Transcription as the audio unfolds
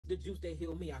the juice that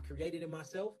healed me. I created it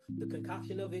myself, the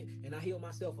concoction of it, and I healed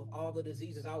myself of all the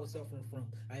diseases I was suffering from.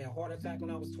 I had a heart attack when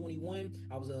I was 21.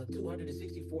 I was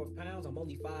 264 pounds. I'm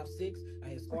only 5'6". I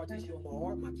had scar Okay. tissue on my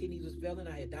heart. My kidneys was failing.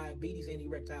 I had diabetes and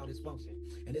erectile dysfunction.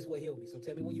 And this what healed me. So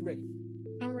tell me when you're ready.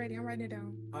 I'm ready. I'm writing it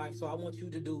down. All right, so I want you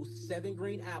to do 7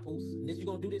 green apples. And this you're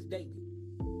gonna do this daily.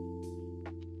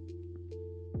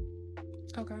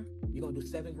 Okay. You're gonna do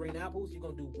 7 green apples. You're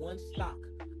gonna do one stalk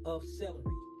of celery.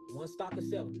 One stalk of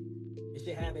celery. It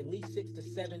should have at least 6 to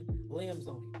 7 limbs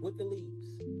on it with the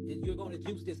leaves. You're gonna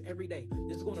juice this every day.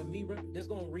 This is gonna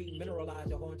remineralize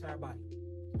your whole entire body.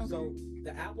 Okay. So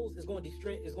the apples is going to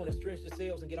stretch the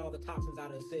cells and get all the toxins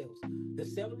out of the cells. The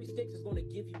celery sticks is going to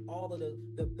give you all of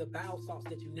the bowel salts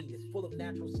that you need. It's full of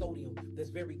natural sodium that's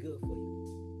very good for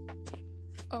you.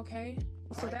 Okay.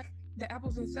 All So right. that the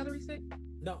apples and celery stick.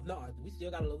 No, no, we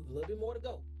still got a little bit more to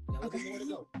go. Got a little bit more to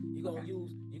Okay. go. Okay.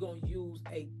 You're gonna use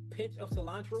a pinch of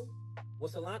cilantro.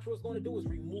 What cilantro is going to do is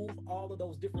remove all of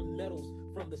those different metals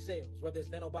from the cells, whether it's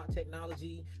nanobot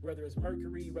technology, whether it's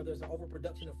mercury, whether it's an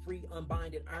overproduction of free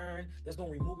unbinded iron. That's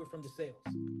going to remove it from the cells.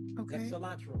 That's Okay.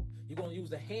 cilantro. You're going to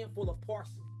use a handful of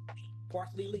parsley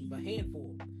leaf, a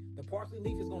handful. The parsley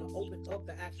leaf is going to open up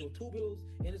the actual tubules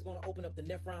and it's going to open up the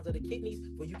nephrons of the kidneys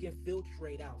for you can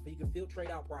filtrate out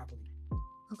properly.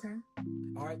 Okay.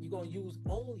 All right, you're going to use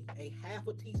only a half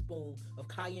a teaspoon of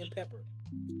cayenne pepper.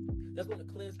 That's going to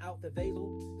cleanse out the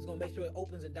vasal. It's going to make sure it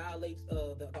opens and dilates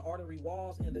the artery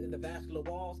walls and the vascular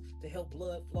walls to help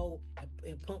blood flow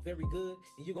and pump very good.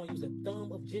 And you're going to use a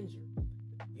thumb of ginger.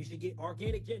 You should get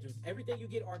organic ginger. Everything you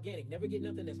get organic. Never get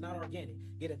nothing that's not organic.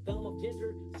 Get a thumb of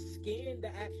ginger, skin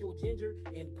the actual ginger,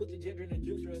 and put the ginger in the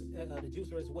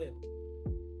juicer as well.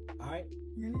 All right.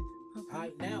 Minute. All Okay.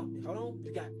 right. Now, hold on.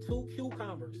 You got 2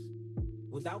 cucumbers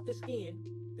without the skin.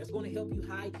 That's going to help you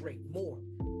hydrate more.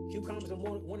 Cucumbers are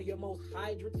one of your most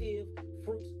hydrative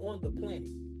fruits on the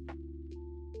planet.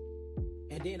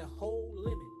 And then a whole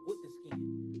lemon with the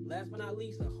skin. Last but not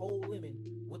least, a whole lemon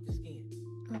with the skin.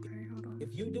 Okay. Hold on.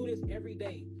 If you do this every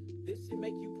day, this should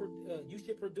make you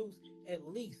should produce at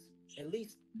least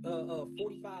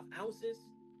 45 ounces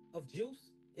of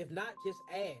juice. If not, just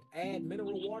add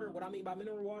mineral water. What I mean by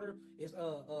mineral water is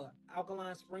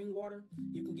alkaline spring water.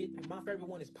 You can get, my favorite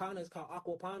one is Pana. It's called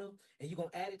Aqua Pana, and you're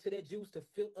gonna add it to that juice to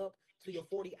fill up to your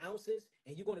 40 ounces,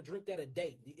 and you're gonna drink that a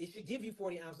day. It should give you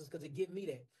 40 ounces because it give me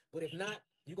that. But if not,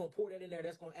 you're gonna pour that in there.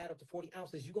 That's gonna add up to 40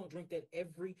 ounces. You're gonna drink that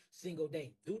every single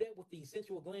day. Do that with the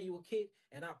essential glandular kit,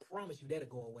 and I promise you that'll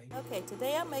go away. Okay,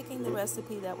 today I'm making the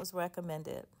recipe that was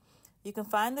recommended. You can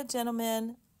find the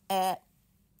gentleman at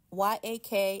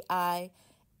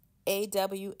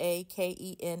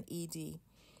YAKIAWAKENED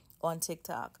on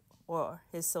TikTok or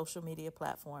his social media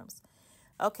platforms.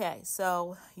 Okay,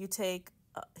 so you take,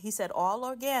 he said all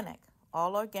organic,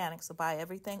 so buy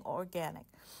everything organic.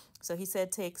 So he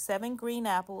said take 7 green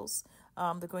apples.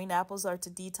 The green apples are to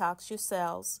detox your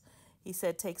cells. He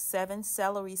said take 7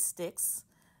 celery sticks.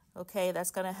 Okay,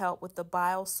 that's going to help with the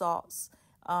bile salts,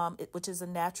 which is a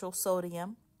natural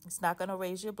sodium. It's not going to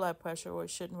raise your blood pressure, or it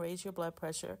shouldn't raise your blood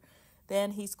pressure.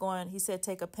 Then he said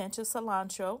take a pinch of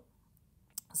cilantro.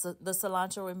 So the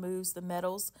cilantro removes the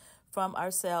metals from our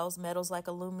cells, metals like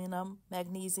aluminum,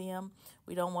 magnesium.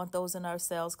 We don't want those in our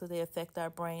cells because they affect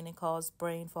our brain and cause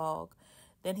brain fog.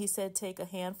 Then he said take a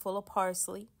handful of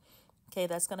parsley. Okay,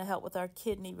 that's going to help with our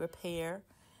kidney repair.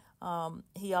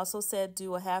 He also said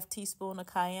do a half teaspoon of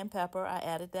cayenne pepper. I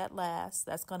added that last.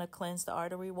 That's going to cleanse the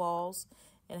artery walls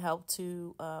and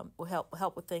will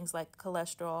help with things like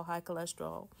cholesterol, high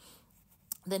cholesterol.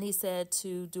 Then he said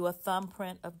to do a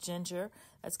thumbprint of ginger.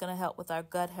 That's going to help with our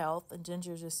gut health, and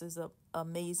ginger just is an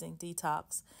amazing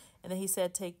detox. And then he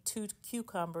said take 2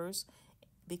 cucumbers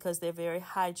because they're very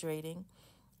hydrating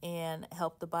and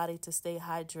help the body to stay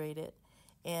hydrated.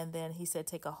 And then he said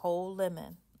take a whole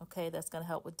lemon. Okay, that's going to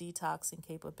help with detoxing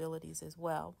capabilities as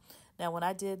well. Now, when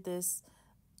I did this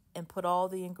and put all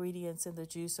the ingredients in the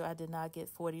juicer, I did not get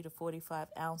 40 to 45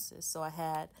 ounces. So I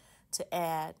had to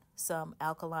add some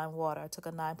alkaline water. I took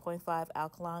a 9.5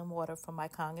 alkaline water from my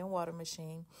Kangen water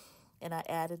machine, and I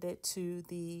added it to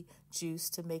the juice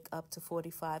to make up to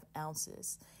 45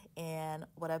 ounces. And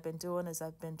what I've been doing is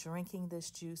I've been drinking this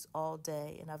juice all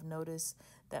day, and I've noticed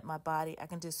that my body, I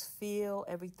can just feel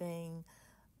everything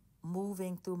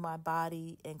moving through my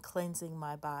body and cleansing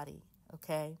my body,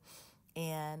 okay?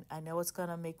 And I know it's going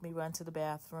to make me run to the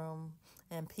bathroom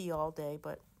and pee all day,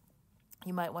 but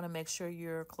you might want to make sure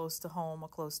you're close to home or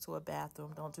close to a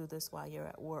bathroom. Don't do this while you're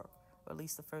at work, or at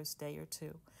least the first day or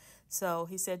two. So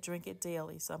he said drink it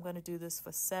daily. So I'm going to do this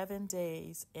for 7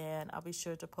 days, and I'll be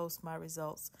sure to post my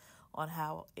results on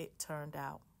how it turned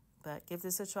out. But give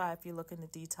this a try if you're looking to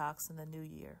detox in the new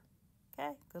year.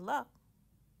 Okay, good luck.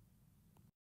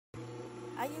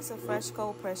 I use a fresh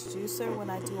cold pressed juicer when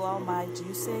I do all my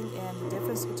juicing, and the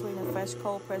difference between a fresh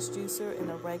cold pressed juicer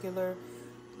and a regular,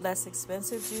 less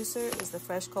expensive juicer is the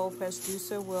fresh cold pressed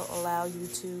juicer will allow you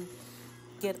to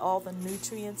get all the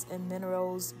nutrients and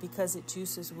minerals because it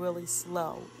juices really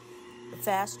slow. The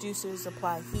fast juicers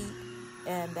apply heat,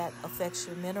 and that affects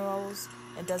your minerals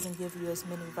and doesn't give you as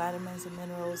many vitamins and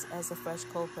minerals as a fresh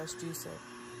cold pressed juicer.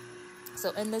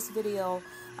 So in this video,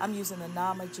 I'm using the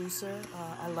Nama juicer.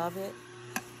 I love it.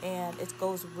 And it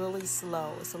goes really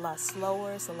slow. It's a lot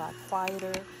slower. It's a lot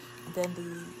quieter than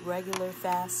the regular,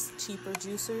 fast, cheaper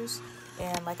juicers.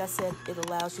 And like I said, it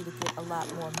allows you to get a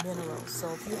lot more minerals.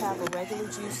 So if you have a regular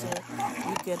juicer,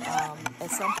 you can at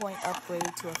some point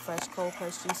upgrade to a fresh cold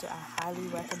pressed juicer. I highly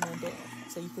recommend it.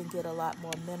 So you can get a lot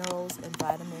more minerals and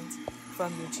vitamins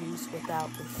from your juice without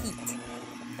the heat.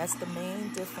 That's the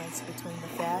main difference between the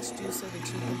fast juicer, the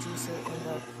cheaper juicer, and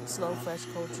the slow, fresh,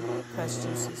 cold pressed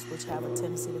juices, which have a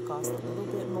tendency to cost a little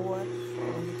bit more.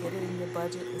 When you get it in your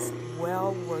budget, it's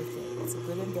well worth it. It's a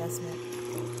good investment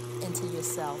into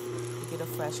yourself to get a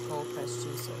fresh, cold pressed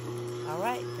juicer. All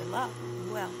right, good luck.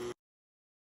 Be well.